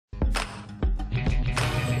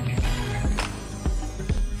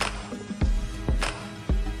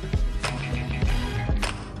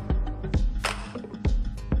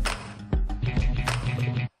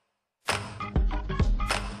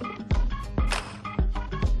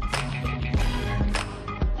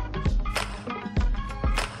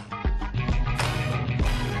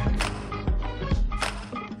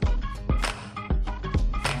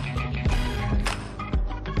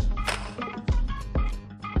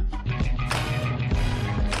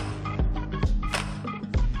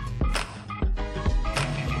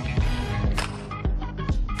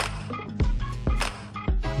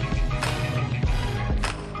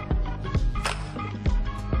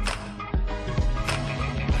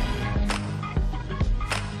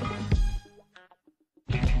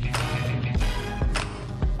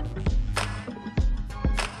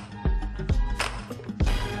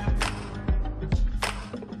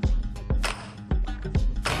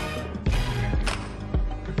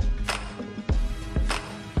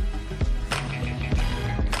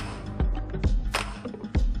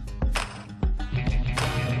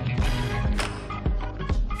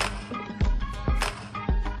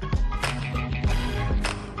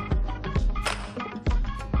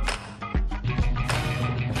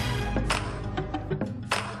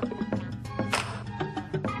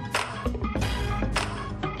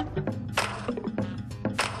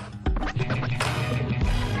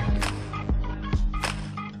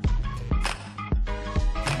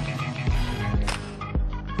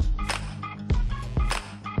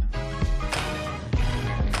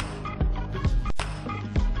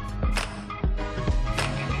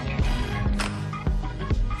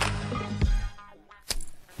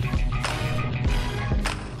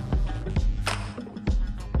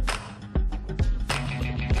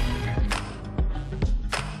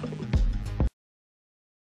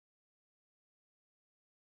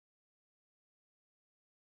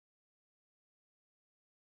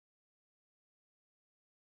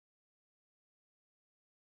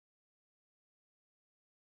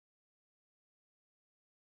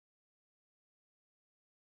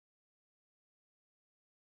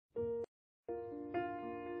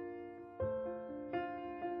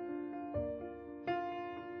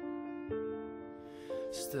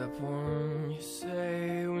Step one, you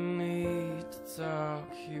say we need to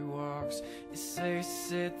talk. He walks, you say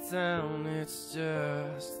sit down, it's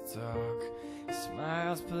just talk. He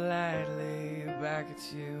smiles politely back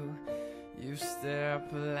at you. You stare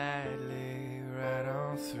politely right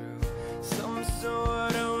on through some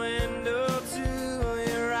sort of window to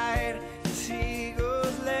your right. As he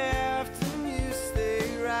goes left and you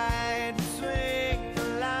stay right between the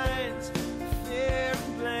lines of fear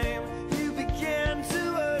and blame. You begin to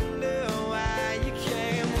wonder why you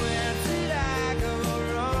came. Where did I go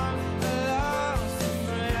wrong? I lost a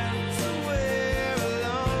friend somewhere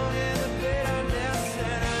alone in the bitterness,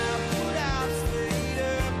 and I put out stayed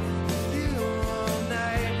up with you all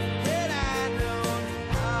night. Had I known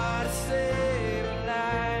how to save a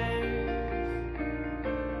life.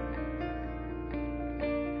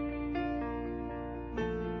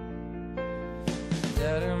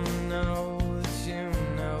 Let him know that you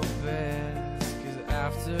know best, 'cause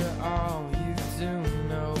after all you do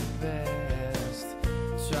know best.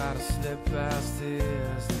 Try to slip past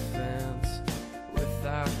his defense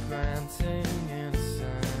without granting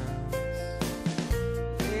innocence.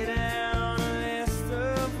 Lay down a list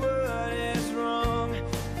of what is wrong,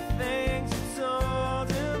 things you told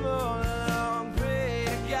him all along. Pray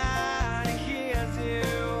to God he hears you,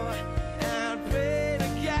 and pray to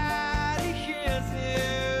God he hears you.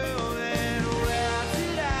 And where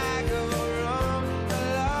did I go wrong? I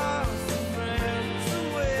lost a friend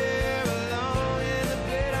somewhere alone in the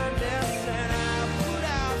bitterness, and I put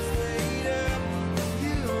out stayed up with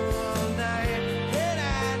you all night. Had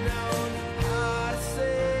I known how to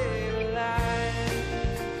save a life.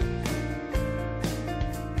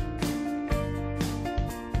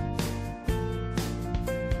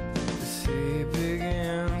 As he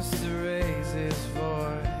begins to raise his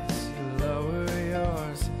voice, you lower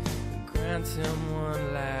yours and grant him one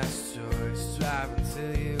last choice. Drive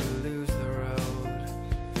until you lose the road,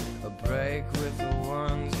 a break with the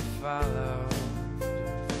ones you follow.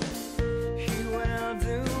 He will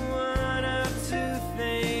do one of two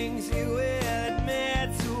things. He will admit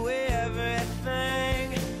to everything,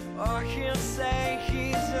 or he'll say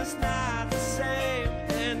he's just not the same,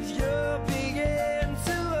 and you'll begin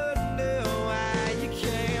to wonder why you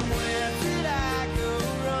came. Where did I go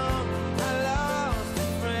wrong? I lost a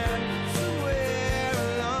friend somewhere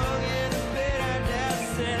along in the bitterness,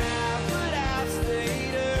 and I put out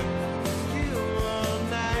stayed up with you all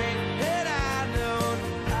night. Had I known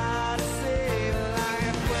how to save a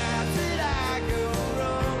life. Where did I go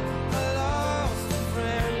wrong? I lost a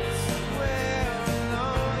friend somewhere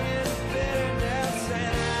along in the bitterness,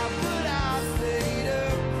 and I put out stayed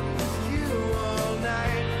up with you all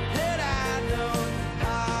night. Had I known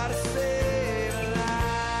how to save a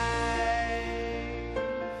life.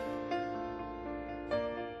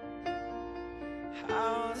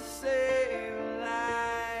 How to save a life.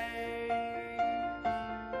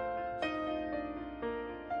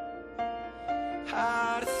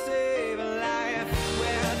 How to save a life.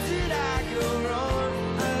 Where did I go wrong?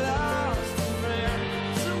 I lost a friend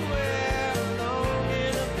somewhere alone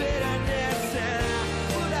in the bitterness, and I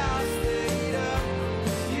put out stayed up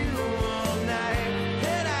with you all night.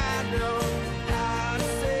 Had I known how to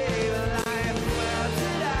save a life. Where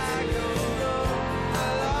did I go wrong? I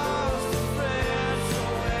lost a friend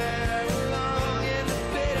somewhere along in the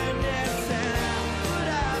bitterness, and I put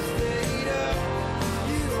out stayed up with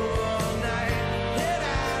you all night. Had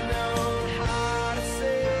I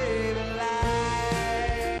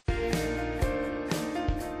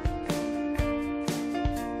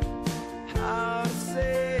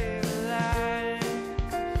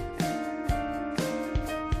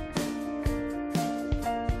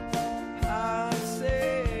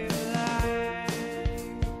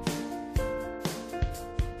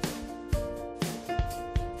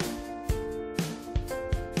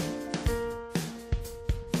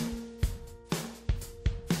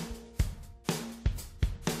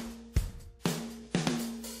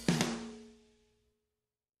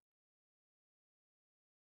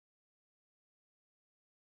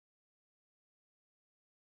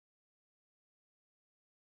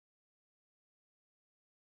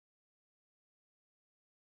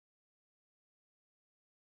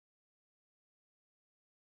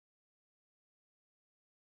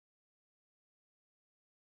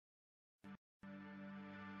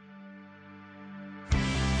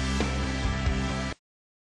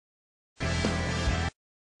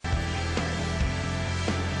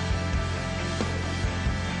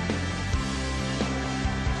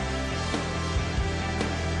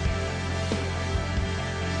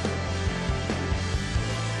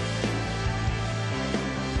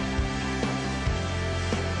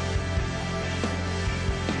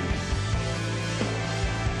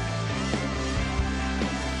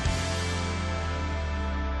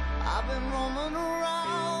I've been roaming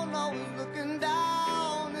around, always looking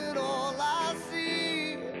down at all I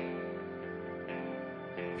see.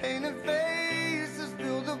 Painted faces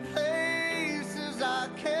fill the places I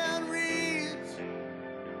can't reach.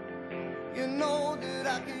 You know that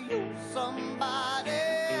I could use somebody.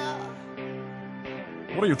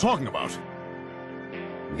 What are you talking about?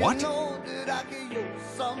 What? You know that I could use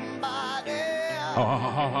somebody.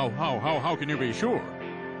 How can you be sure?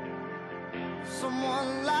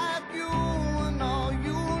 Someone like you and all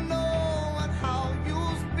you know and how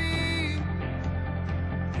you speak.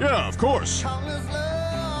 Yeah, of course. Countless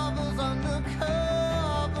lovers under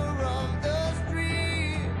cover of the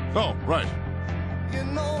street. Oh, right. You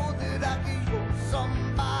know that I could use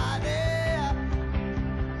somebody.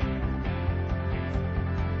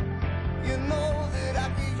 You know that I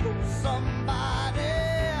could use somebody.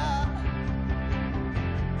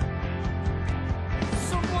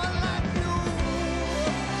 Someone like you.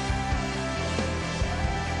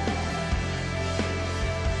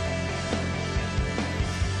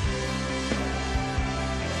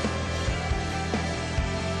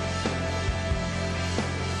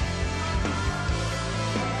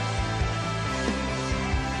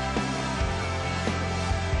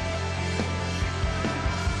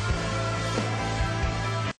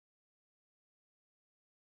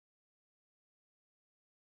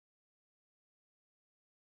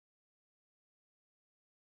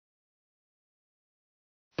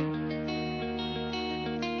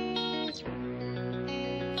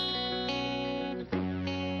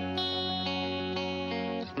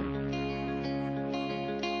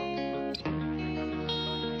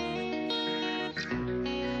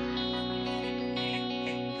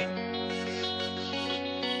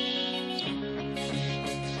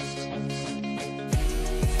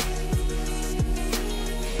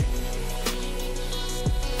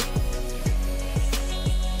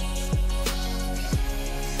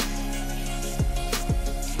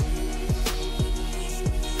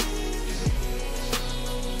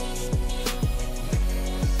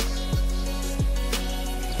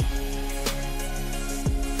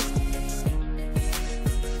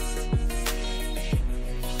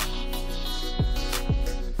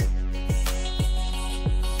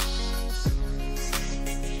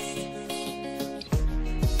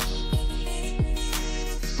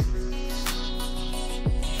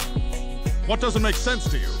 What doesn't make sense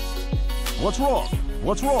to you? What's wrong?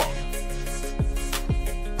 What's wrong?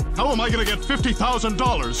 How am I gonna get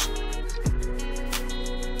 $50,000?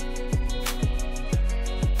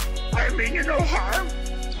 I mean you no harm.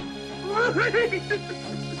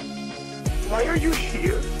 Why are you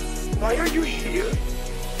here? Why are you here?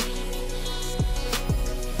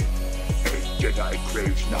 A Jedi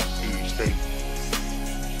craves not these things.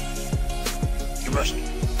 You must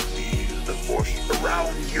feel the Force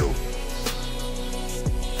around you.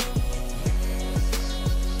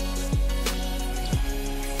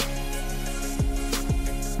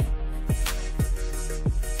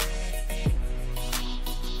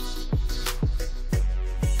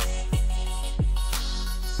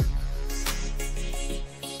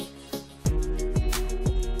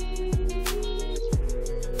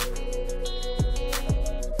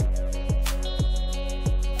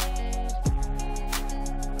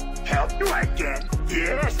 Help you again?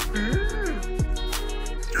 Yes.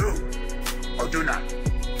 Do or do not.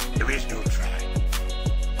 There is no try.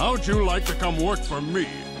 How'd you like to come work for me?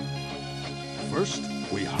 First,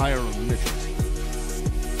 we hire a midget.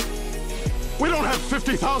 We don't have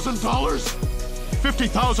 $50,000!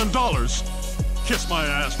 $50,000! Kiss my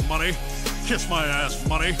ass, money! Kiss my ass,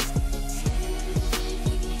 money!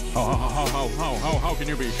 How can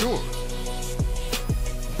you be sure?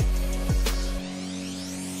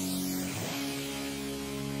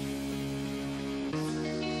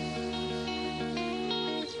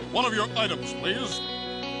 One of your items, please.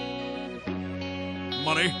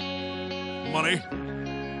 Money. Money.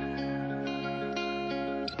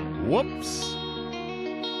 Whoops.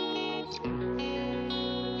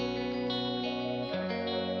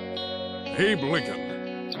 Abe Lincoln.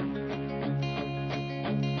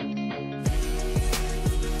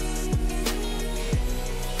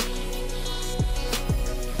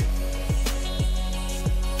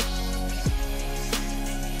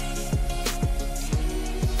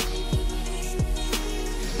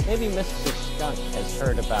 Maybe Mr. Skunk has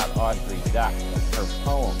heard about Audrey Duck and her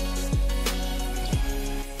poem.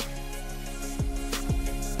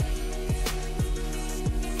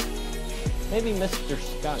 Maybe Mr.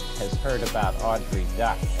 Skunk has heard about Audrey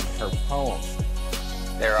Duck and her poem.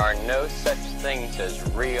 There are no such things as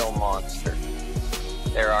real monsters.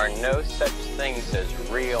 There are no such things as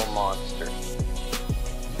real monsters.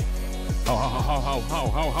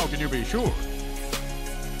 How can you be sure?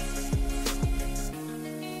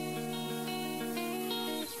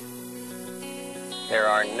 There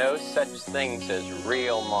are no such things as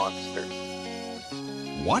real monsters.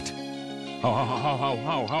 What?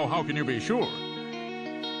 How can you be sure?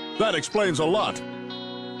 That explains a lot.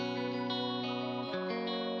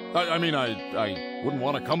 I mean, I wouldn't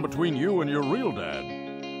want to come between you and your real dad.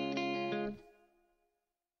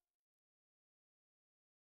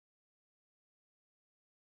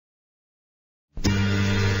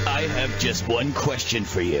 I have just one question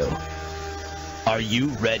for you. Are you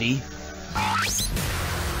ready? 10,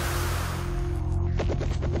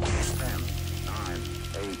 9,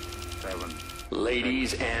 8, 7.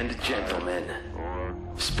 Ladies and gentlemen,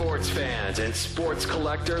 sports fans and sports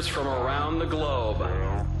collectors from around the globe,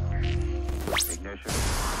 Ignition.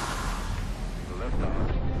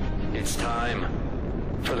 Liftoff. it's time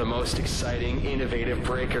for the most exciting, innovative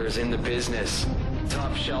breakers in the business.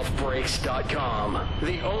 TopShelfBreaks.com,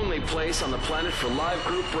 the only place on the planet for live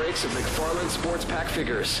group breaks of McFarlane Sports Pack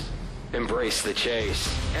figures. Embrace the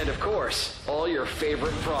chase. And of course, all your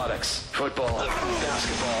favorite products. Football,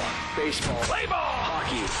 basketball, baseball,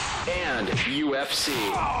 hockey, and UFC.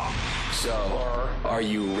 So, are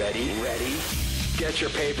you ready? Get your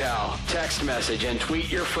PayPal, text message, and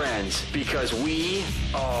tweet your friends because we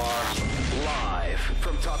are live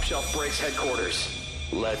from Top Shelf Breaks headquarters.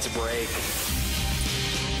 Let's break.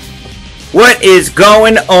 What is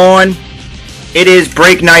going on? It is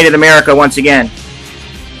break night in America once again.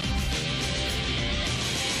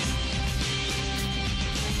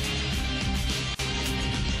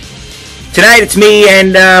 Tonight it's me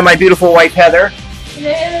and my beautiful wife Heather.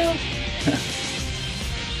 Hello.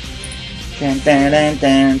 Dun, dun, dun,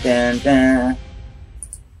 dun, dun, dun.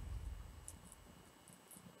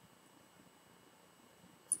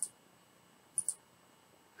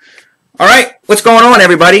 All right, what's going on,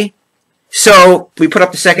 everybody? So we put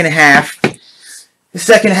up the second half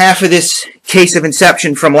of this case of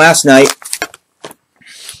Inception from last night,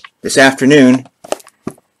 this afternoon.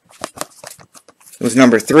 It was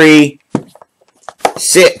number 3,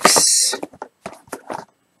 6,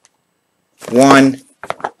 1,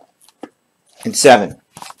 and 7.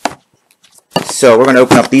 So we're going to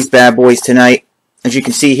open up these bad boys tonight. As you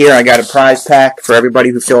can see here, I got a prize pack for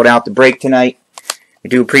everybody who filled out the break tonight. I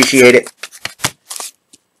do appreciate it.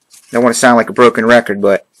 Don't want to sound like a broken record,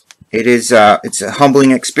 but it is it's a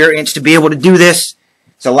humbling experience to be able to do this.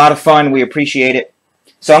 It's a lot of fun. We appreciate it.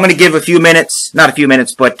 So I'm going to give a few minutes, not a few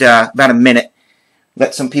minutes, but about a minute.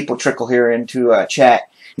 Let some people trickle here into chat.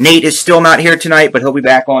 Nate is still not here tonight, but he'll be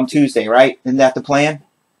back on Tuesday, right? Isn't that the plan,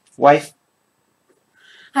 wife?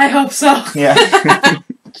 I hope so. Yeah.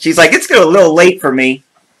 She's like, it's a little late for me.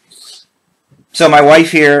 So my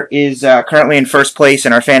wife here is currently in first place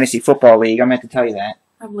in our fantasy football league. I meant to tell you that.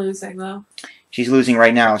 I'm losing, though. She's losing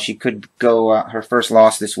right now. She could go her first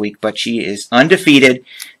loss this week, but she is undefeated,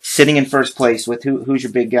 sitting in first place with who's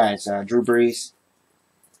your big guys? Drew Brees?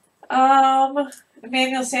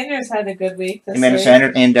 Emmanuel Sanders had a good week this Emmanuel week.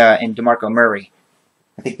 Sanders and DeMarco Murray.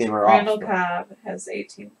 I think they were off. Randall Cobb has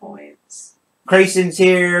 18 points. Grayson's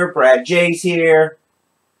here. Brad J's here.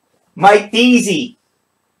 Mike Deasy.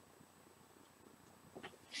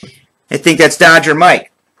 I think that's Dodger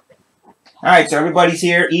Mike. Alright, so everybody's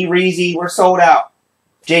here. E. Reezy, we're sold out.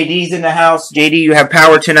 JD's in the house. JD, you have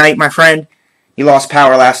power tonight, my friend. You lost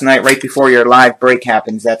power last night right before your live break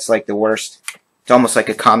happens. That's like the worst. It's almost like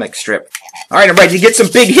a comic strip. Alright, everybody, you get some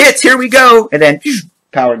big hits. Here we go. And then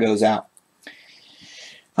power goes out.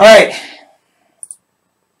 Alright.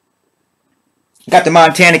 Got the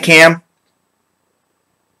Montana cam,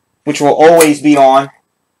 which will always be on.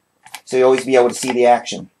 So you'll always be able to see the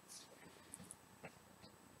action.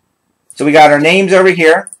 So we got our names over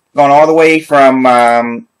here, going all the way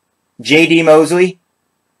from J.D. Mosley,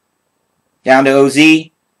 down to OZ,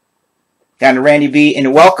 down to Randy B,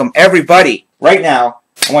 and welcome everybody. Right now,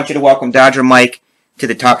 I want you to welcome Dodger Mike to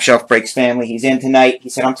the Top Shelf Breaks family. He's in tonight. He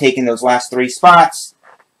said, I'm taking those last 3 spots.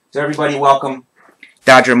 So everybody welcome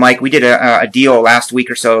Dodger Mike. We did a deal last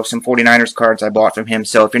week or so, some 49ers cards I bought from him.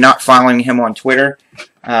 So if you're not following him on Twitter,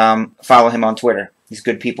 follow him on Twitter. He's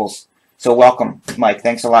good peoples. So welcome, Mike.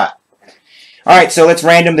 Thanks a lot. All right, so let's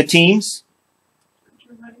random the teams.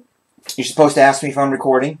 You're supposed to ask me if I'm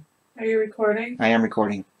recording. Are you recording? I am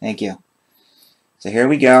recording. Thank you. So here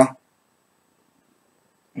we go.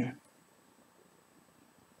 There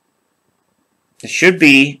should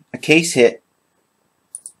be a case hit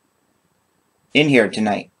in here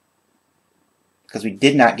tonight because we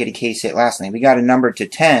did not get a case hit last night. We got a number to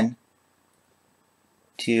 10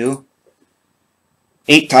 to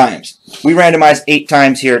 8 times. We randomized 8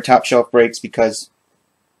 times here at Top Shelf Breaks because,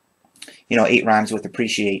 you know, 8 rhymes with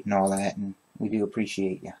appreciate and all that, and we do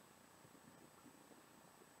appreciate you.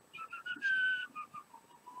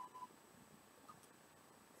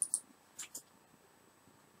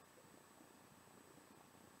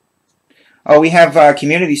 Oh, we have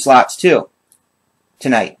community slots too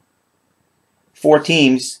tonight. 4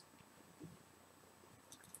 teams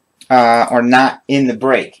are not in the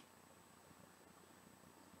break.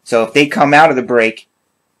 So if they come out of the break,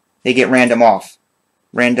 they get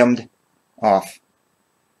randomed off.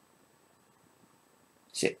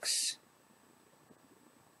 6.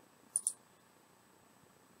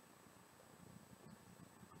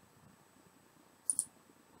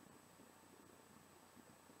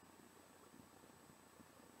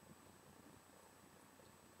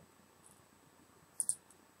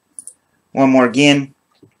 One more again.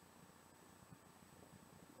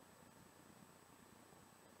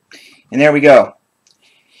 And there we go.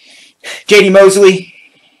 JD Mosley,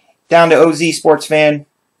 down to OZ Sports Fan,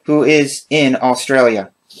 who is in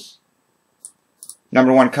Australia.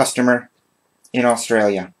 #1 customer in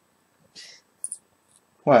Australia.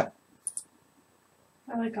 What?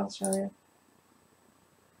 I like Australia.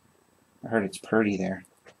 I heard it's pretty there.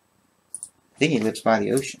 I think he lives by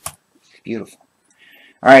the ocean. It's beautiful.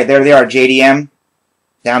 Alright, there they are. JDM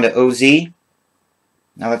down to OZ.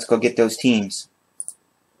 Now let's go get those teams.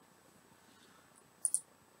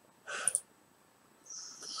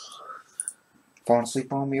 Falling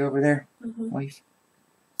asleep on me over there, wife?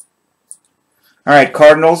 Alright,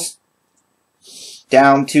 Cardinals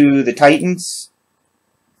down to the Titans.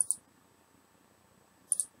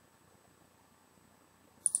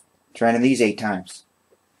 Trying these 8 times.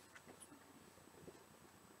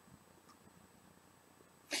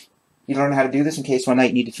 You don't know how to do this in case one night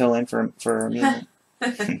you need to fill in for me.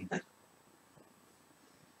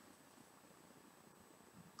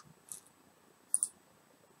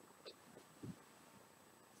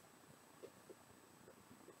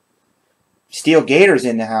 Steel Gators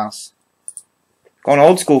in the house. Going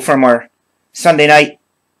old school from our Sunday night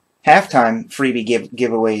halftime freebie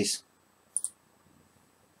giveaways.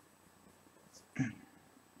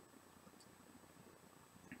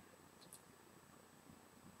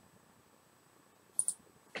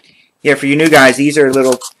 Yeah, for you new guys, these are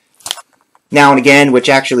little now and again, which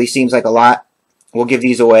actually seems like a lot. We'll give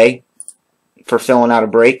these away for filling out a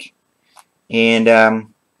break.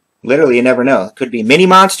 And literally, you never know. It could be mini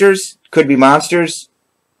monsters, could be monsters,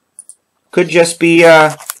 could just be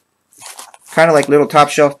kind of like little top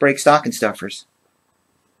shelf break stocking stuffers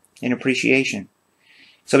in appreciation.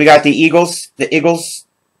 So we got the Eagles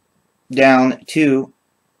down to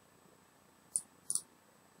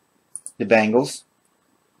the Bengals.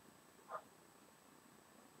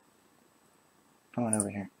 Come on over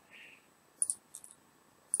here.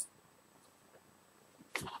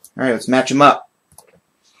 Alright, let's match them up.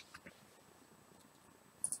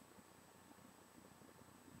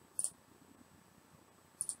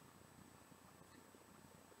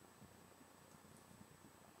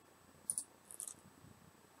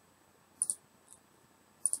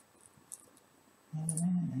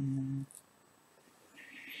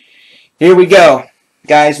 Here we go,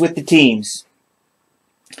 guys, with the teams.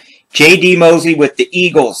 J.D. Mosley with the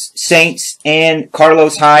Eagles, Saints, and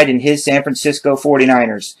Carlos Hyde and his San Francisco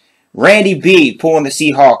 49ers. Randy B. pulling the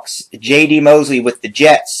Seahawks. J.D. Mosley with the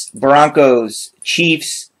Jets, Broncos,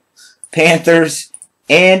 Chiefs, Panthers,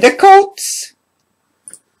 and the Colts.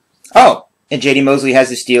 Oh, and J.D. Mosley has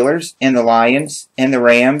the Steelers, and the Lions, and the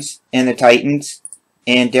Rams, and the Titans,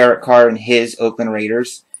 and Derek Carr and his Oakland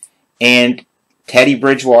Raiders, and Teddy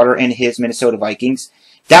Bridgewater and his Minnesota Vikings.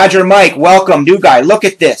 Dodger Mike, welcome, new guy. Look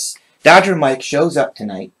at this. Dodger Mike shows up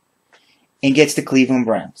tonight and gets the Cleveland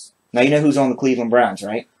Browns. Now, you know who's on the Cleveland Browns,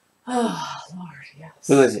 right? Oh, Lord, yes.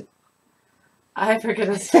 Who is it? I forget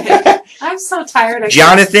his name. I'm so tired.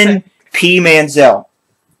 Jonathan P. Manziel.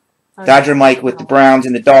 Dodger Mike with the Browns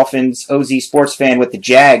and the Dolphins. OZ Sports Fan with the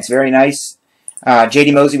Jags. Very nice.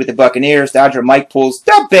 J.D. Mosley with the Buccaneers. Dodger Mike pulls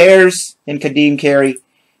the Bears and Kadeem Carey.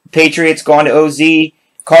 Patriots gone to OZ.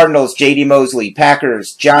 Cardinals, J.D. Mosley.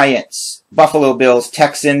 Packers, Giants, Buffalo Bills,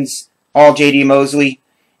 Texans, all J.D. Mosley.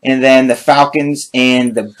 And then the Falcons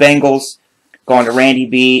and the Bengals going to Randy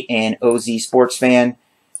B. and OZ Sports Fan.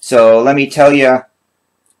 So let me tell you,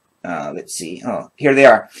 let's see. Oh, here they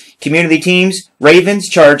are. Community teams, Ravens,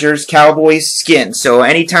 Chargers, Cowboys, Skins. So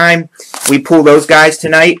anytime we pull those guys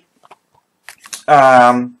tonight,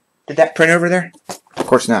 did that print over there? Of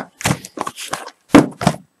course not.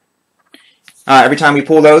 Every time we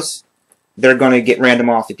pull those, they're going to get random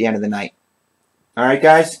off at the end of the night. Alright,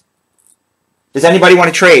 guys? Does anybody want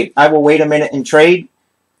to trade? I will wait a minute and trade.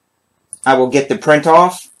 I will get the print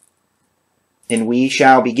off, and we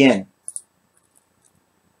shall begin.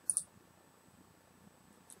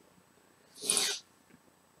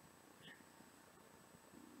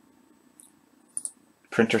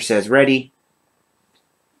 Printer says ready.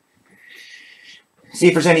 See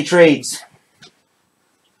if there's any trades.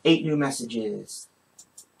 8 new messages.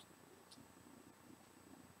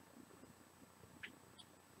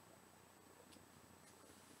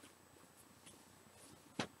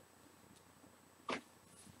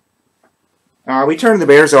 We turned the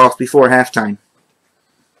Bears off before halftime.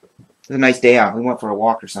 It was a nice day out. We went for a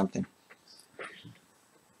walk or something.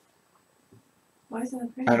 Why is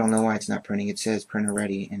that printing? I don't know why it's not printing. It says printer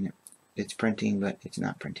ready, and it's printing, but it's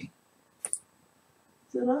not printing.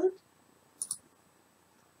 Is it on?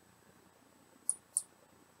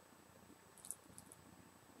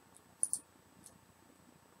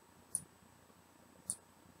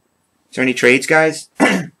 Is there any trades, guys?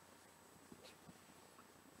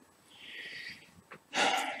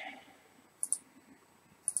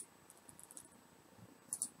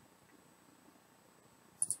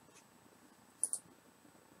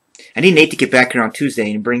 I need Nate to get back here on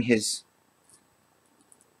Tuesday and bring his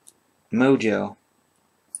mojo.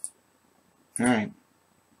 Alright.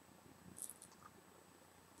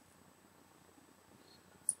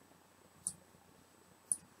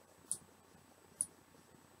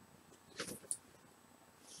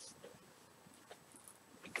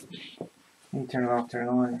 You turn it off, turn it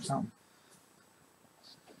on, or something.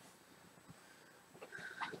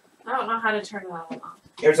 I don't know how to turn it on and off.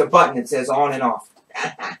 There's a button that says on and off.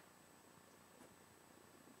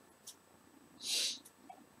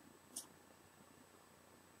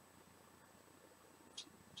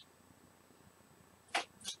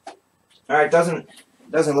 Alright, doesn't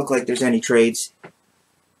look like there's any trades.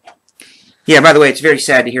 Yeah, by the way, it's very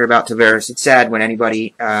sad to hear about Tavares. It's sad when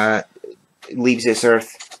anybody leaves this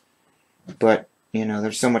earth. But, you know,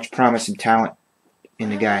 there's so much promise and talent in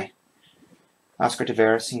the guy. Oscar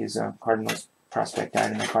Tavares, he is a Cardinals prospect,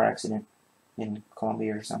 died in a car accident in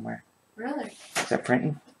Colombia or somewhere. Really? Is that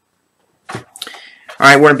printing?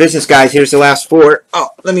 Alright, we're in business, guys. Here's the last 4.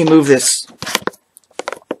 Oh, let me move this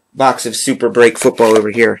box of Super Break football over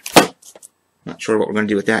here. Not sure what we're going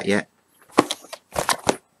to do with that yet.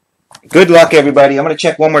 Good luck, everybody. I'm going to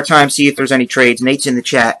check one more time, see if there's any trades. Nate's in the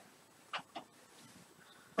chat.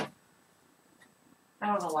 I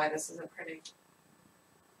don't know why this isn't printing.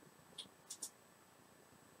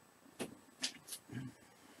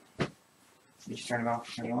 Did you turn it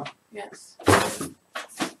off? Turn it on? Yes.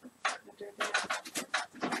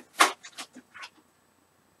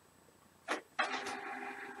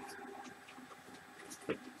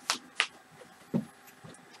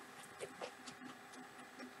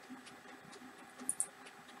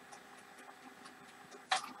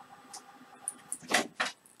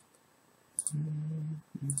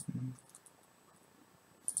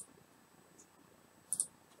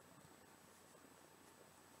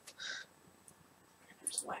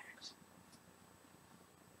 Wax.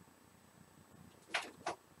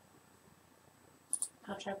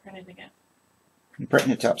 I'll try printing again. I'm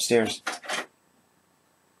printing it to upstairs.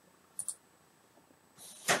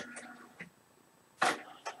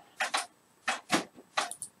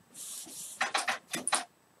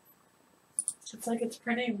 It's like it's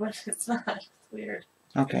printing, but it's not. It's weird.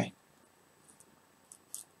 Okay.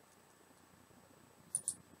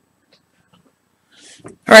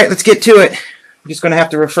 Alright, let's get to it. I'm just going to have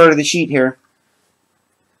to refer to the sheet here.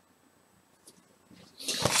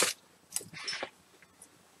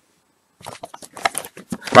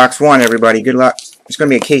 Box 1, everybody. Good luck. There's going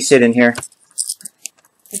to be a case hit in here.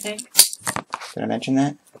 You think? Did I mention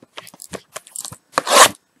that?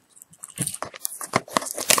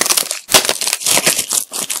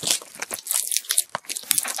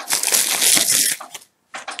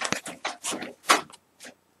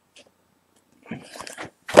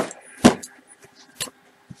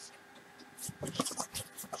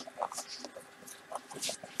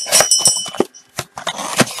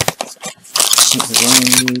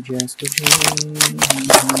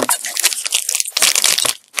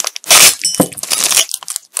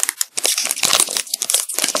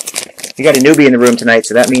 We got a newbie in the room tonight,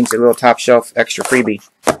 so that means a little top shelf extra freebie.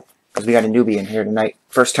 Because we got a newbie in here tonight.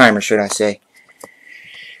 First timer, should I say.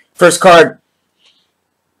 First card,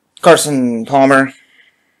 Carson Palmer.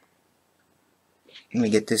 Let me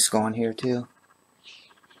get this going here, too.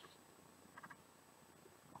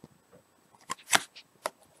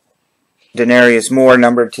 Denarius Moore,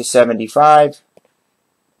 numbered to 75.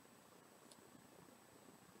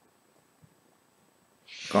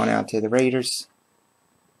 Going out to the Raiders.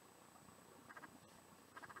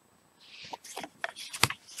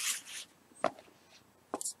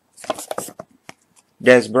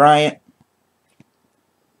 Des Bryant.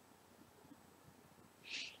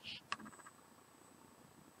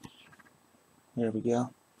 There we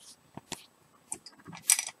go.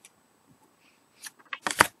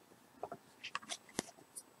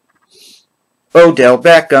 Odell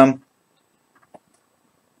Beckham.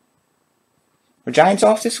 Were Giants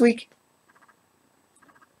off this week?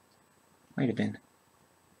 Might have been.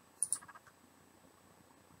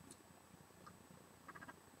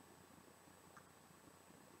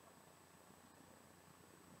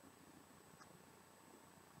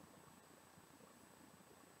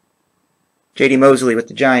 J.D. Mosley with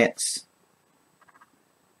the Giants.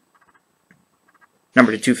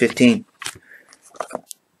 Number to 215.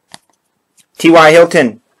 T.Y.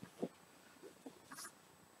 Hilton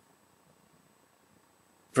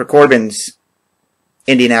for Corbin's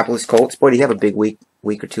Indianapolis Colts. Boy, did he have a big week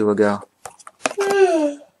or two ago.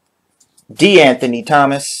 D. Anthony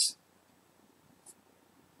Thomas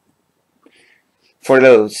for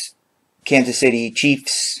those Kansas City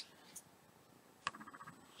Chiefs.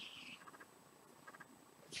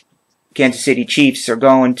 Kansas City Chiefs are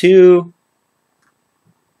going to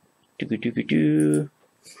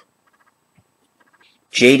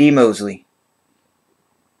J.D. Mosley.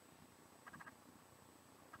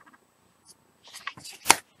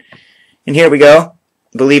 And here we go.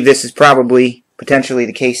 I believe this is probably potentially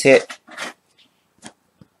the case hit.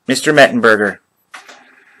 Mr. Mettenberger.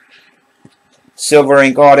 Silver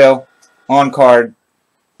ink auto on card.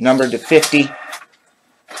 Numbered to 50.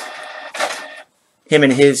 Him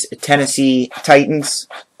and his Tennessee Titans.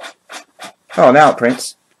 Oh, now it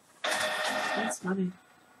prints. That's funny.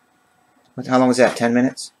 How long was that? 10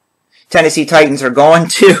 minutes? Tennessee Titans are going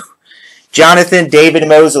to Jonathan David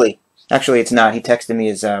Mosley. Actually, it's not. He texted me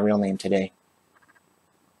his real name today.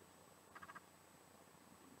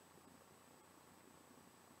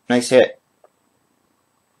 Nice hit.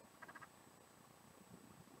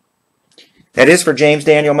 That is for James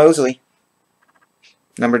Daniel Mosley.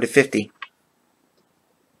 Numbered to 50.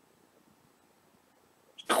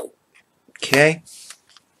 Okay.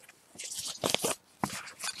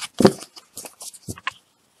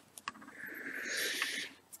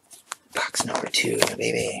 Box number 2,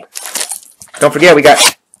 baby. Don't forget, we got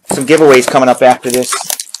some giveaways coming up after this,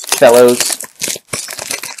 fellows.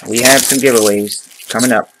 We have some giveaways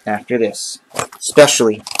coming up after this.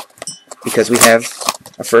 Especially because we have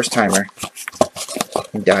a first-timer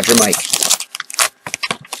in Dodger Mike.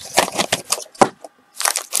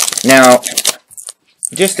 Now,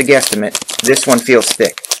 just a guesstimate, this one feels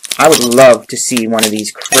thick. I would love to see one of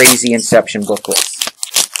these crazy Inception booklets.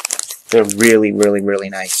 They're really, really, really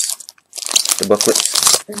nice. The booklets.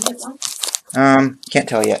 Can't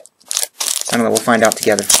tell yet. I don't know, we'll find out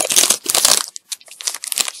together.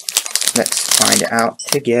 Let's find out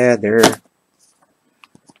together.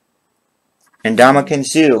 And Ndamukong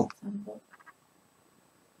Suh.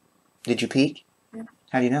 Did you peek? Yeah.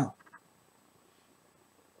 How do you know?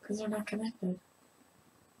 Because they're not connected.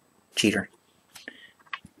 Cheater.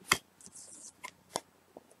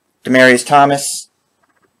 Demarius Thomas.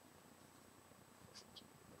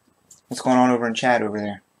 What's going on over in chat over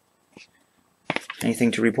there?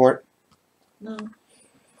 Anything to report? No.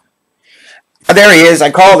 Oh, there he is.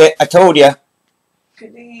 I called it. I told you.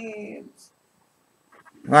 Kadeem.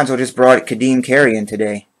 Might as well just brought Kadeem Carey in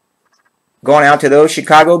today. Going out to those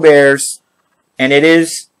Chicago Bears. And it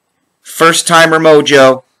is first-timer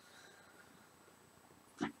mojo.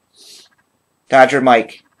 Dodger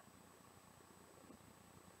Mike.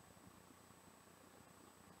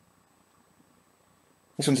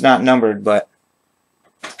 This one's not numbered, but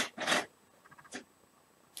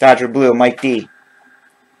Dodger Blue, Mike D.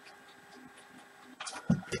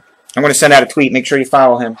 I'm going to send out a tweet. Make sure you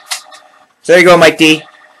follow him. So there you go, Mike D.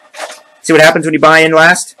 See what happens when you buy in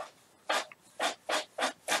last?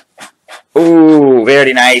 Ooh,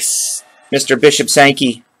 very nice. Mr. Bishop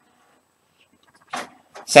Sankey.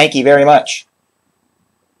 Sankey very much.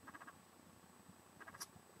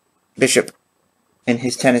 Bishop and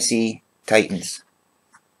his Tennessee Titans.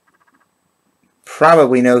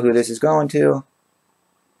 Probably know who this is going to.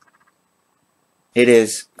 It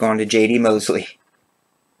is going to J.D. Mosley.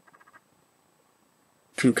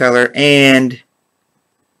 2-color and...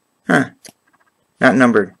 not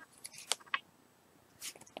numbered.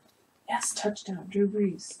 Yes, touchdown. Drew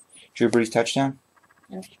Brees. Drew Brees touchdown?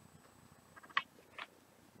 Yep.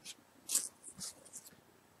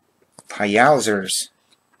 Yowzers.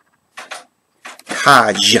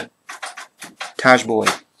 Taj. Taj boy.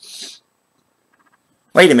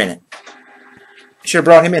 Wait a minute. Should have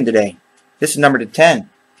brought him in today. This is number to 10.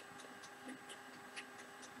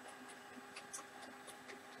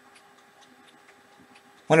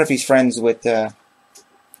 Wonder if he's friends with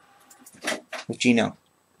Gino.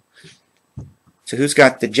 So who's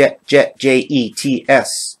got the Jet,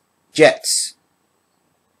 J-E-T-S, Jets?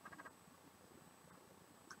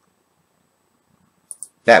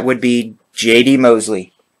 That would be J.D.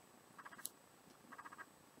 Mosley.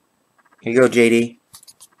 Here you go, J.D.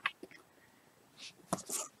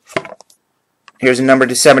 Here's a number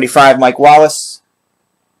to 75, Mike Wallace.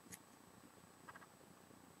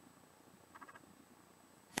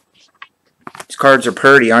 These cards are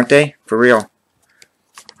Purdy, aren't they? For real.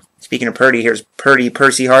 Speaking of Purdy, here's Percy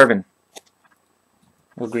Harvin.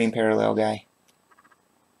 Little green parallel guy.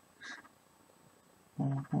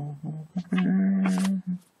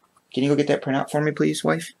 Can you go get that printout for me, please,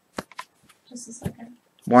 wife? Just a second.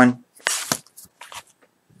 One.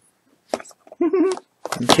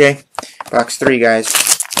 Okay. Box 3, guys.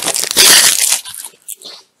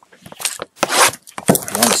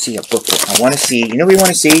 I want to see a booklet. I want to see, you know what we want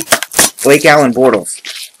to see? Blake Allen Bortles.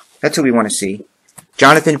 That's who we want to see.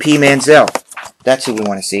 Jonathan P. Manziel. That's who we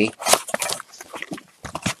want to see.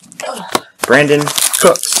 Brandon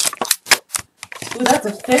Cooks. Ooh, that's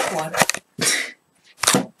a thick one.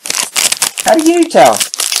 How do you tell?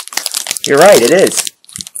 You're right, it is.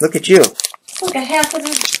 Look at you. It's like a half of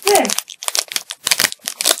inch thick.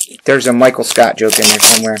 There's a Michael Scott joke in there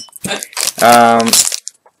somewhere.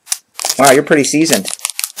 Wow, you're pretty seasoned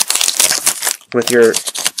with your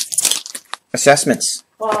assessments.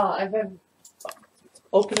 Well, I've been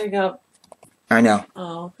opening up. I know.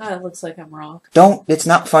 Oh, that looks like I'm wrong. Don't. It's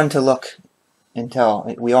not fun to look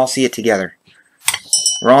until we all see it together.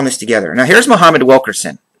 We're all in this together. Now here's Muhammad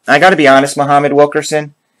Wilkerson. I got to be honest, Muhammad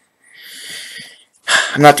Wilkerson.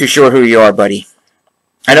 I'm not too sure who you are, buddy.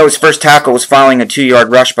 I know his first tackle was following a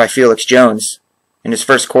 2-yard rush by Felix Jones, and his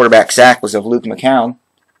first quarterback sack was of Luke McCown.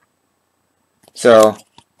 So,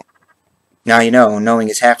 now you know, knowing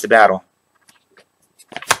is half the battle.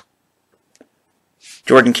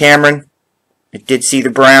 Jordan Cameron, I did see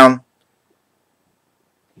the brown.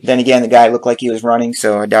 Then again, the guy looked like he was running,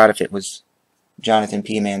 so I doubt if it was Jonathan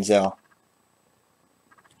P. Manziel.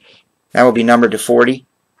 That will be numbered to 40.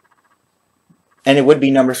 And it would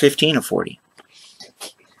be number 15 of 40.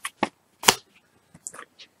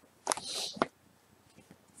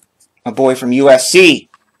 A boy from USC.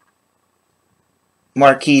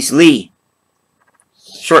 Marquise Lee.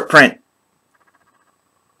 Short print.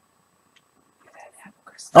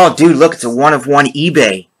 Oh, dude, look, it's a 1 of 1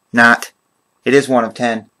 eBay. Not. It is 1 of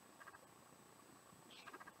 10.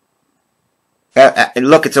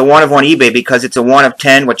 Look, it's a 1 of 1 eBay because it's a 1 of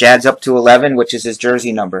 10, which adds up to 11, which is his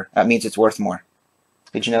jersey number. That means it's worth more.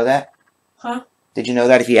 Did you know that? Huh? Did you know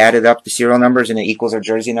that if you added up the serial numbers and it equals our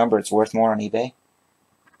jersey number, it's worth more on eBay?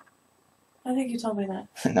 I think you told me that.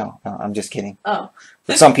 No, I'm just kidding. Oh.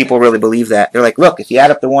 But some people really believe that. They're like, look, if you add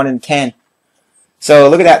up the 1 and 10. So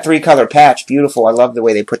look at that 3-color patch. Beautiful. I love the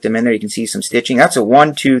way they put them in there. You can see some stitching. That's a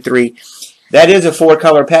 1, 2, 3. That is a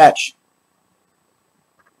 4-color patch.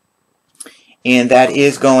 And that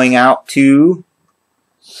is going out to...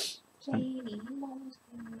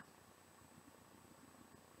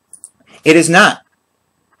 It is not.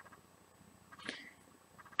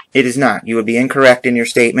 It is not. You would be incorrect in your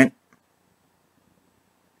statement.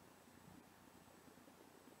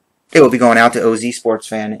 It will be going out to OZ Sports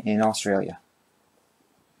Fan in Australia.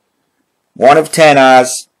 1 of 10,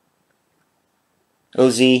 Oz.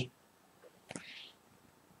 OZ.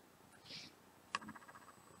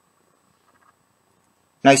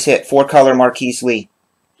 Nice hit. 4-color Marquise Lee.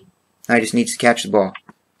 Now he just needs to catch the ball.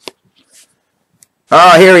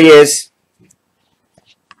 Oh, here he is.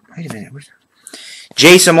 Wait a minute. Where's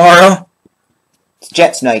Jay Samaro. It's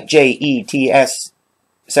Jets night. Jets.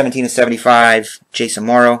 17 of 75. Jay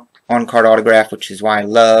Samaro. On-card autograph, which is why I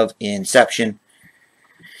love Inception.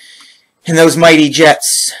 And those mighty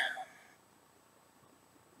Jets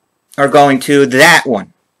are going to that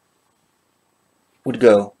one. Would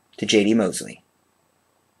go to J.D. Mosley.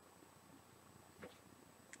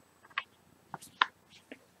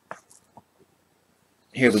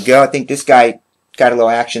 Here we go. I think this guy got a little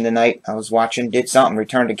action tonight. I was watching, did something,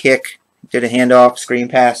 returned a kick, did a handoff, screen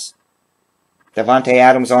pass. Davante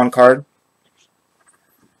Adams on card.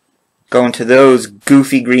 Going to those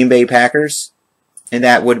goofy Green Bay Packers. And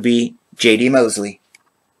that would be J.D. Mosley.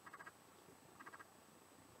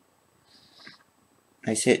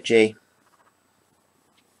 Nice hit, Jay.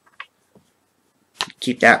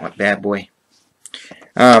 Keep that one, bad boy.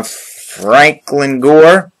 Franklin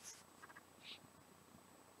Gore.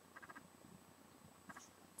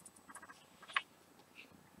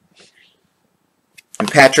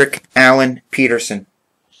 and Patrick Allen Peterson.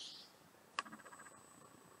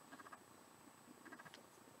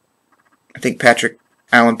 I think Patrick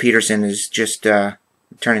Allen Peterson is just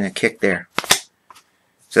turning a kick there.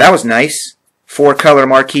 So that was nice. 4-color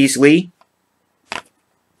Marquise Lee.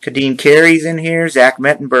 Kadeem Carey's in here. Zach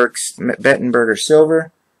Bettenberger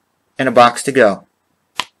silver. And a box to go.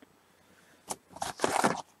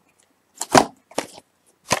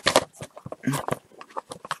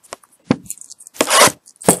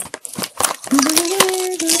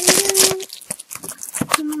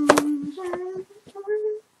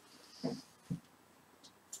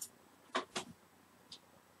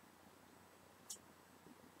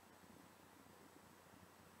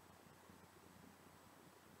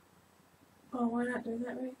 Oh, we're not doing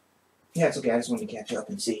that right? Yeah, it's okay. I just wanted to catch up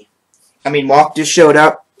and see. I mean, Walk just showed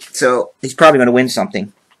up, so he's probably going to win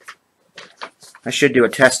something. I should do a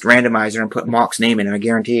test randomizer and put Mock's name in, and I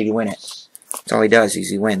guarantee he'll win it. That's all he does,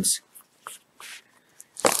 is he wins.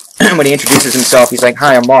 When he introduces himself, he's like,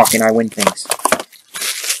 "Hi, I'm Mock, and I win things."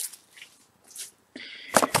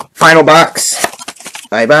 Final box.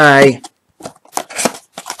 Bye-bye.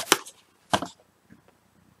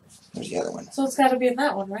 Where's the other one? So it's got to be in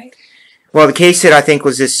that one, right? Well, the case hit, I think,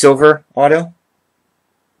 was this silver auto.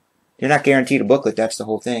 You're not guaranteed a booklet, that's the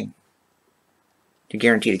whole thing. You're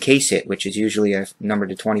guaranteed a case hit, which is usually a number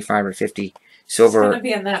to 25 or 50 silver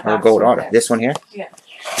be in that or box gold right auto. there. This one here? Yeah.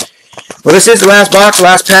 Well, this is the last box,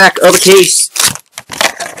 last pack of a case.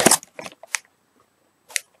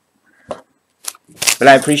 But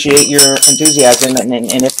I appreciate your enthusiasm, and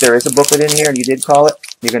if there is a booklet in here and you did call it,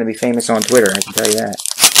 you're going to be famous on Twitter, I can tell you that.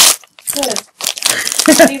 Good.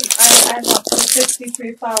 I'm up to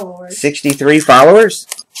 63 followers. 63 followers?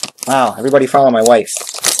 Wow, everybody follow my wife.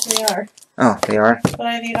 They are. Oh, they are? But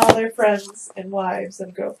I need all their friends and wives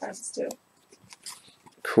and girlfriends, too.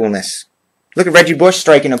 Coolness. Look at Reggie Bush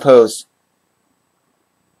striking a pose.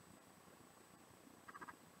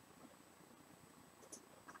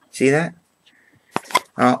 See that?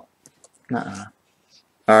 Oh,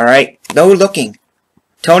 Alright, no looking.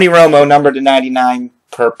 Tony Romo, number to 99,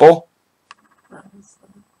 purple.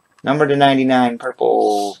 Number to 99,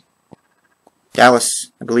 purple.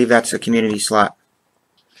 Dallas, I believe that's a community slot.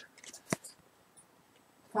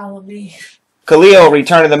 Follow me. Khalil,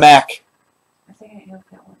 Return of the Mac. I think I have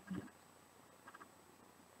that one.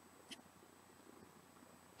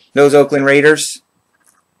 Those Oakland Raiders.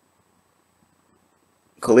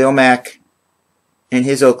 Khalil Mack and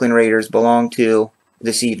his Oakland Raiders belong to,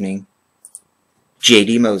 this evening,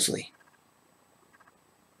 J.D. Mosley.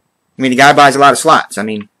 I mean, the guy buys a lot of slots. I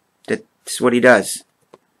mean, that's what he does.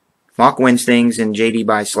 Mock wins things and J.D.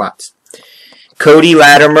 buys slots. Cody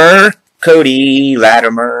Latimer. Cody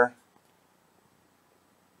Latimer.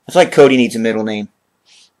 I feel like Cody needs a middle name.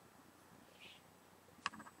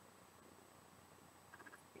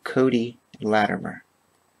 Cody Latimer.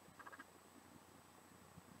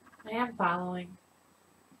 I am following.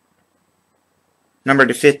 Number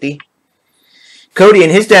to 50. Cody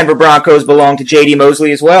and his Denver Broncos belong to J.D.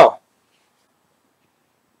 Mosley as well.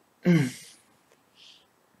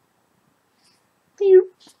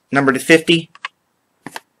 Number to 50.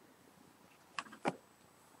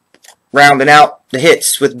 Rounding out the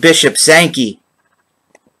hits with Bishop Sankey.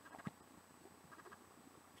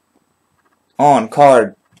 On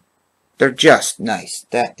card. They're just nice.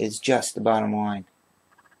 That is just the bottom line.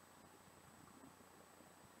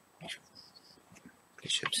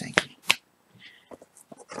 Bishop Sankey.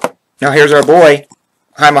 Now here's our boy.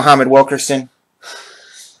 Hi, Muhammad Wilkerson.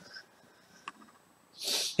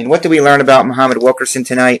 And what did we learn about Muhammad Wilkerson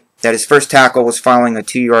tonight? That his first tackle was following a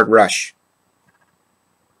 2-yard rush.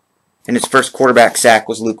 And his first quarterback sack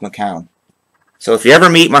was Luke McCown. So if you ever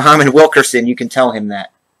meet Muhammad Wilkerson, you can tell him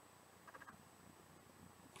that.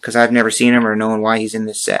 Because I've never seen him or known why he's in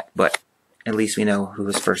this set. But at least we know who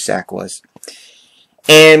his first sack was.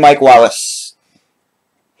 And Mike Wallace.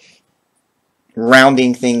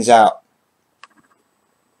 Rounding things out.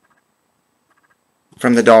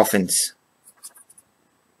 From the Dolphins.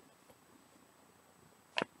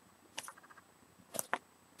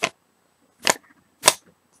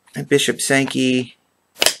 And Bishop Sankey.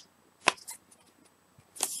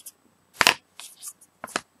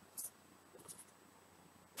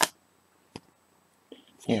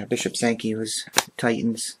 Yeah, Bishop Sankey was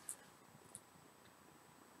Titans.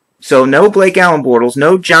 So no Blake Allen Bortles,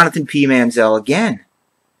 no Jonathan P. Manziel again.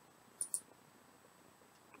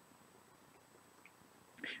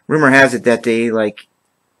 Rumor has it that they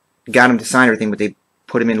got him to sign everything, but they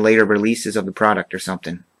put him in later releases of the product or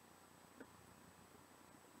something.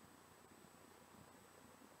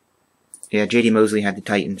 Yeah, J.D. Mosley had the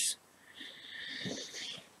Titans.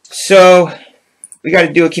 So we got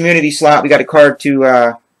to do a community slot. We got a card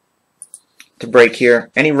to break here.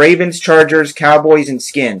 Any Ravens, Chargers, Cowboys, and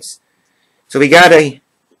Skins. So we got a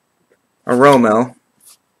Romo.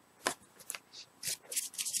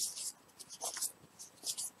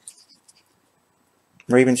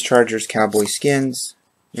 Ravens, Chargers, Cowboys, Skins.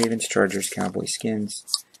 Ravens, Chargers, Cowboys,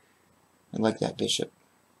 Skins. I like that bishop.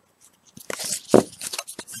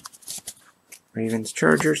 Ravens,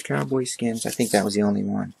 Chargers, Cowboys, Skins. I think that was the only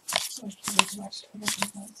one.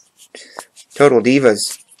 Total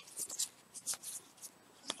Divas.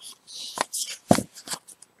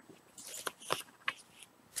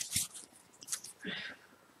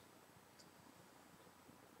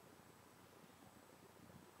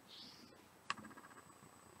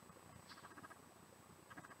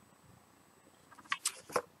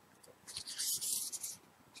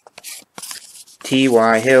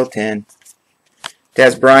 T.Y. Hilton.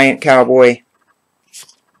 Des Bryant, Cowboy.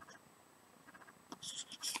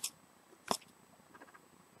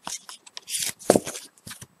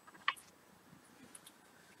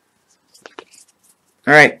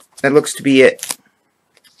 Alright, that looks to be it.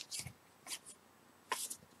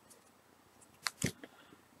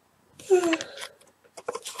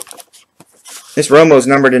 This Romo's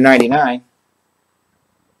numbered to 99.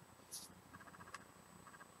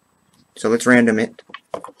 So let's random it.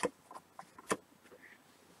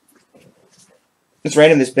 Let's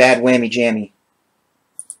random this bad whammy jammy.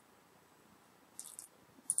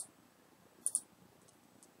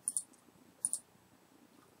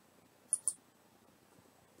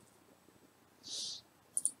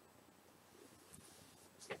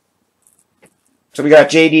 So we got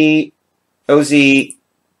JD, OZ,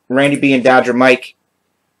 Randy B, and Dodger Mike.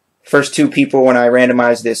 First two people when I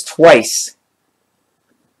randomize this twice.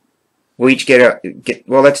 We'll each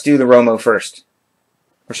well, let's do the Romo first.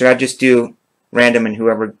 Or should I just do random and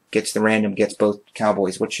whoever gets the random gets both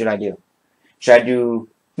Cowboys? What should I do? Should I do...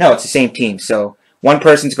 No, it's the same team. So one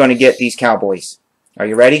person's going to get these Cowboys. Are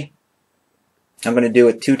you ready? I'm going to do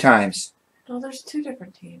it 2 times. No, there's 2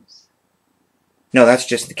 different teams. No, that's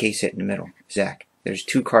just the case hit in the middle, Zach. There's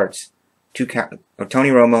 2 cards. Tony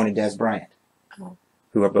Romo and Des Bryant. Oh.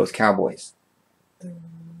 Who are both Cowboys.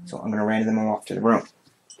 So I'm going to random them off to the room.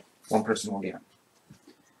 One person will get them.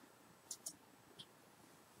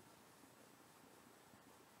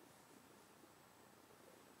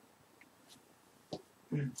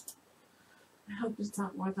 I hope it's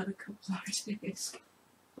not more than a couple hours days.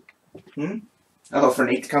 Oh, for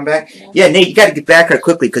Nate to come back? Yeah, Nate, you got to get back here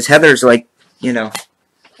quickly because Heather's like, you know.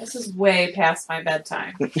 This is way past my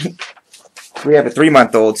bedtime. We have a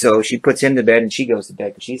 3-month-old, so she puts him to bed and she goes to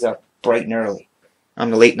bed because she's up bright and early. I'm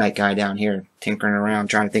the late night guy down here, tinkering around,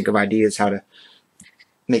 trying to think of ideas how to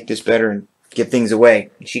make this better and give things away.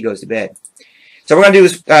 And she goes to bed. So we're going to do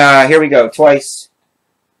this, here we go, twice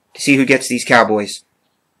to see who gets these Cowboys.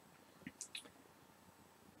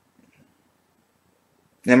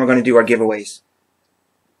 Then we're going to do our giveaways.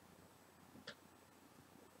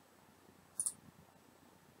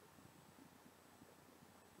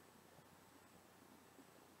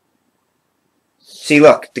 See,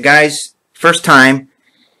 look, the guy's first time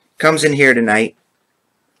comes in here tonight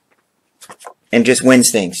and just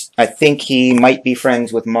wins things. I think he might be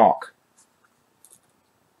friends with Malk.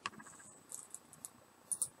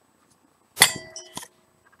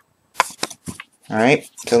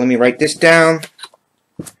 Alright, so let me write this down.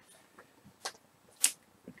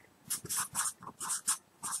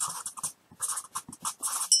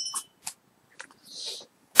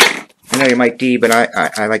 I know you're Mike D, but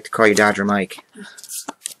I like to call you Dodger Mike.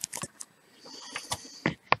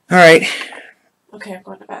 Alright. Okay, I'm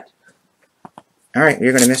going to bed. Alright,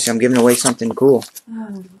 you're gonna miss it. I'm giving away something cool.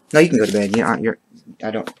 Oh. No, you can go to bed.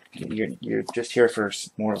 You're just here for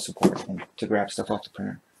moral support and to grab stuff off the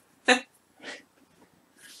printer.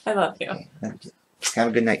 I love you. Have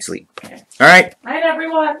a good night's sleep. Alright. Night,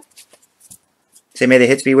 everyone. Say, may the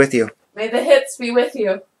hits be with you. May the hits be with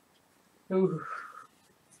you. Ooh.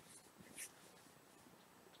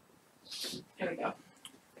 Here we go.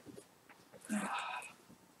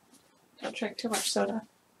 Don't drink too much soda.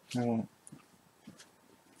 I won't.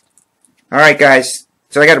 Alright, guys.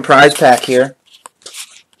 So I got a prize pack here.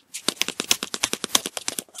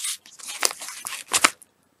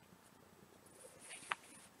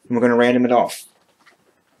 And we're going to random it off.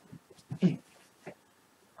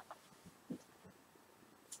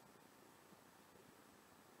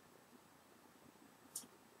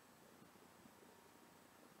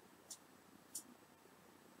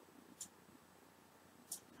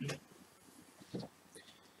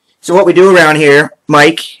 So what we do around here,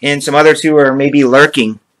 Mike, and some others who are maybe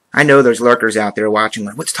lurking, I know there's lurkers out there watching,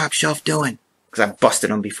 like, what's Top Shelf doing? Because I've busted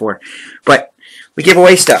them before. But we give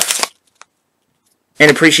away stuff. In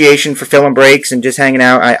appreciation for filling breaks and just hanging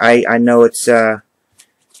out. I know it's, you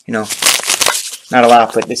know, not a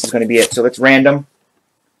lot, but this is going to be it. So let's random.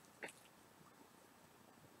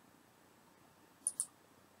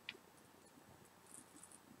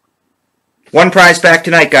 One prize pack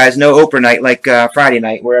tonight, guys. No Oprah night like Friday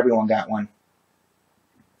night where everyone got one.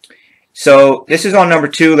 So this is on number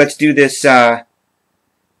 2. Let's do this 4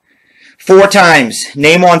 times.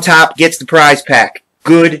 Name on top gets the prize pack.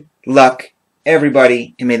 Good luck,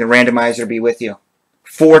 everybody, and may the randomizer be with you.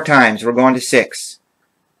 4 times. We're going to 6.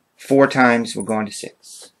 4 times. We're going to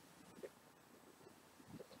 6.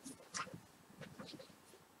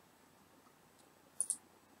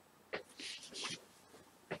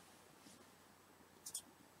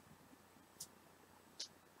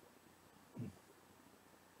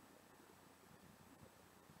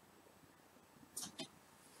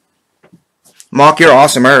 Mark, you're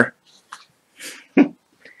awesomer.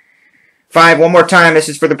 5, one more time. This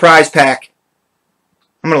is for the prize pack.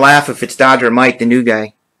 I'm going to laugh if it's Dodger Mike, the new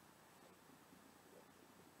guy.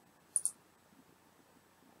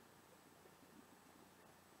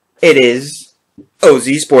 It is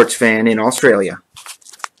OZ Sports Fan in Australia.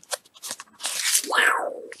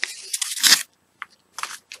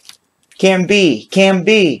 Can be. Can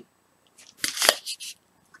be.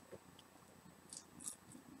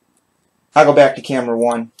 I'll go back to camera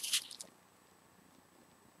 1.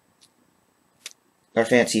 Our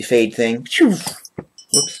fancy fade thing.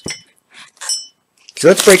 Whoops. So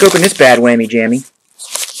let's break open this bad whammy jammy.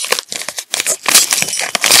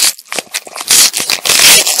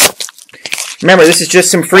 Remember, this is just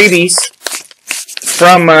some freebies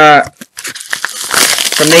from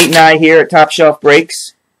Nate and I here at Top Shelf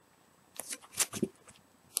Breaks.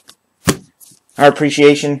 Our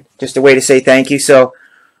appreciation, just a way to say thank you. So,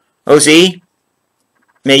 OZ,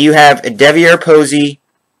 may you have a Devier Posey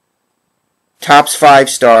Topps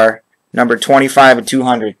 5-star, number 25 of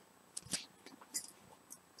 200.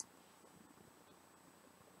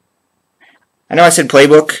 I know I said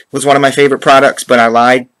Playbook was one of my favorite products, but I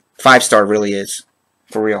lied. 5-star really is.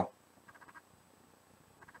 For real.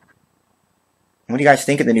 What do you guys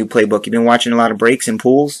think of the new Playbook? You've been watching a lot of breaks and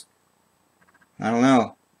pools? I don't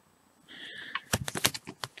know.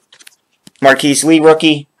 Marquise Lee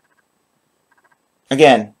rookie.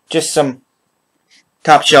 Again, just some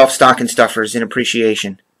top shelf stocking stuffers in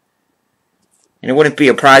appreciation. And it wouldn't be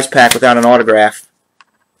a prize pack without an autograph.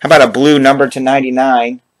 How about a blue number to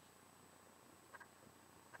 99?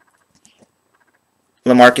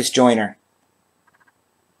 LaMarcus Joyner.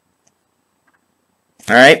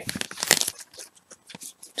 Alright.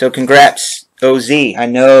 So congrats, OZ. I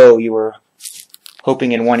know you were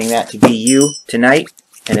hoping and wanting that to be you tonight.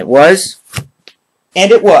 And it was.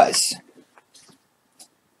 And it was.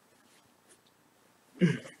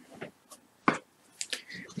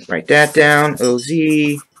 Write that down. OZ.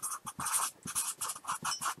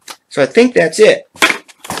 So I think that's it.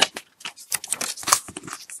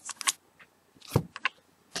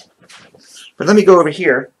 But let me go over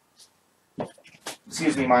here.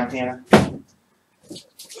 Excuse me, Montana.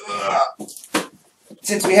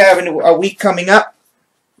 Since we have a week coming up,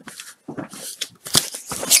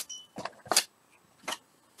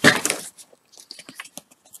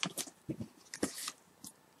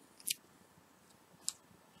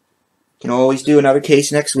 can always do another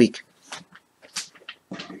case next week.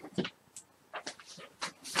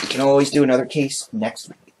 Can always do another case next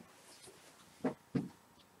week.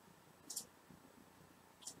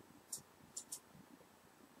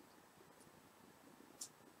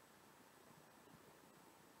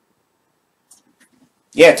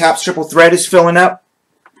 Yeah, Topps Triple Thread is filling up.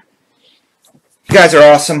 You guys are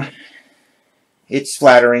awesome. It's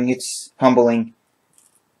flattering. It's humbling.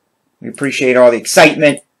 We appreciate all the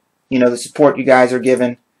excitement, you know, the support you guys are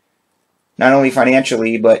giving. Not only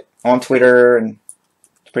financially, but on Twitter, and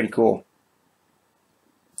it's pretty cool.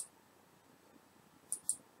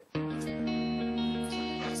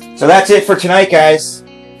 So that's it for tonight, guys.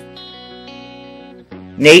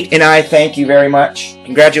 Nate and I thank you very much.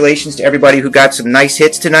 Congratulations to everybody who got some nice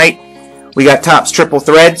hits tonight. We got Topps Triple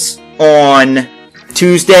Threads on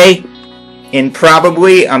Tuesday. And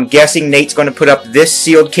probably, I'm guessing Nate's going to put up this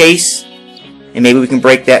sealed case. And maybe we can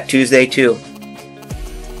break that Tuesday too.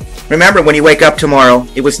 Remember, when you wake up tomorrow,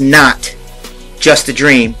 it was not just a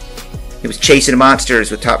dream. It was chasing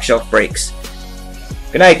monsters with Top Shelf Breaks.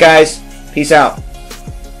 Good night, guys. Peace out.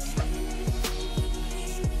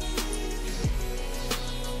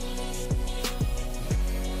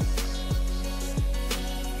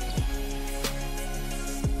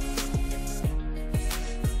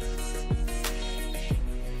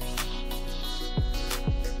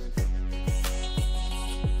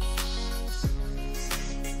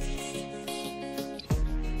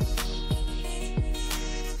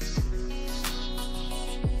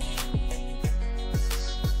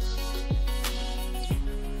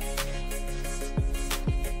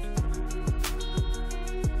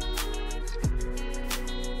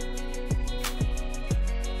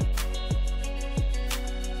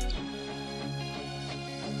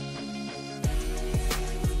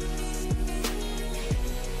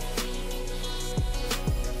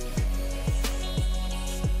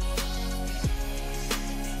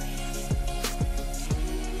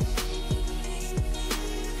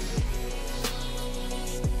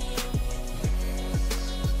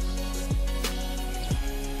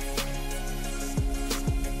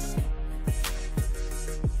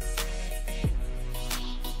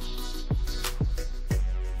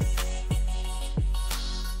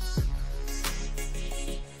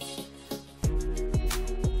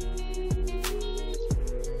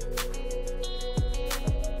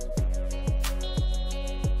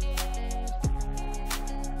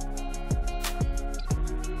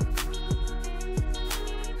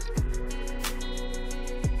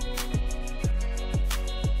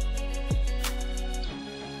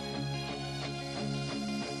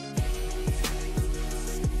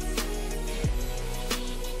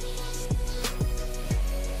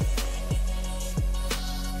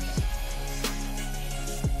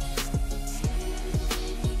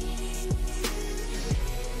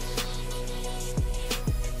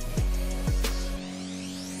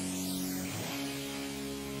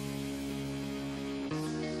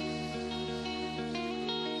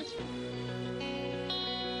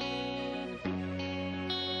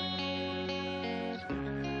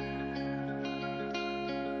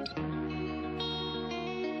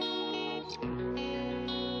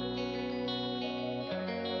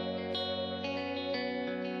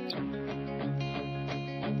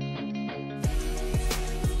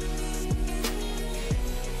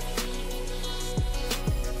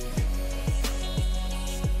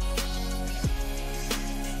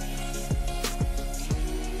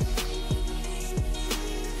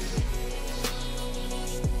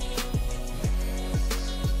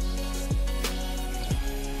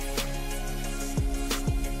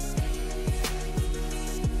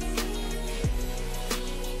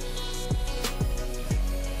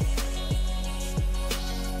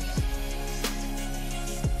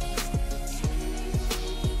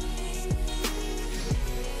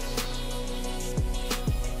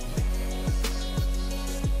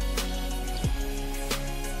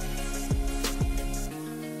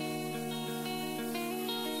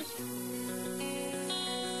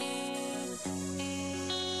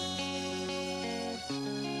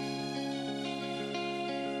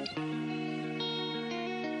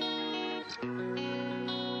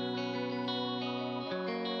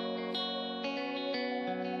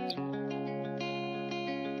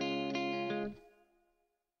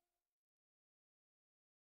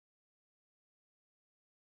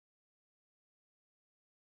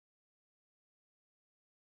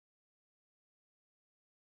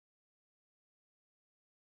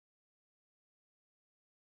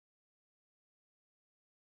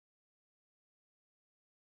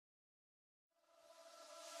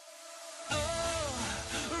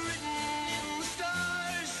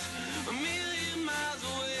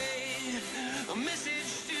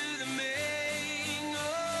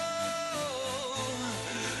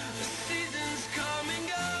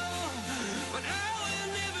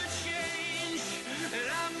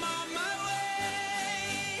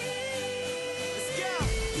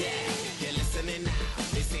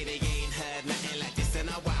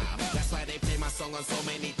 song on so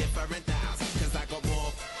many different dials. Cause I got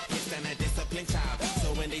more hits than a disciplined child.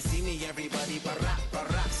 So when they see me, everybody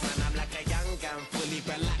baracks. Man, I'm like a young gun, fully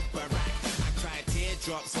barack. I cry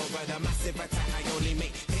teardrops over the massive attack. I only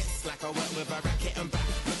make hits like I work with a rack.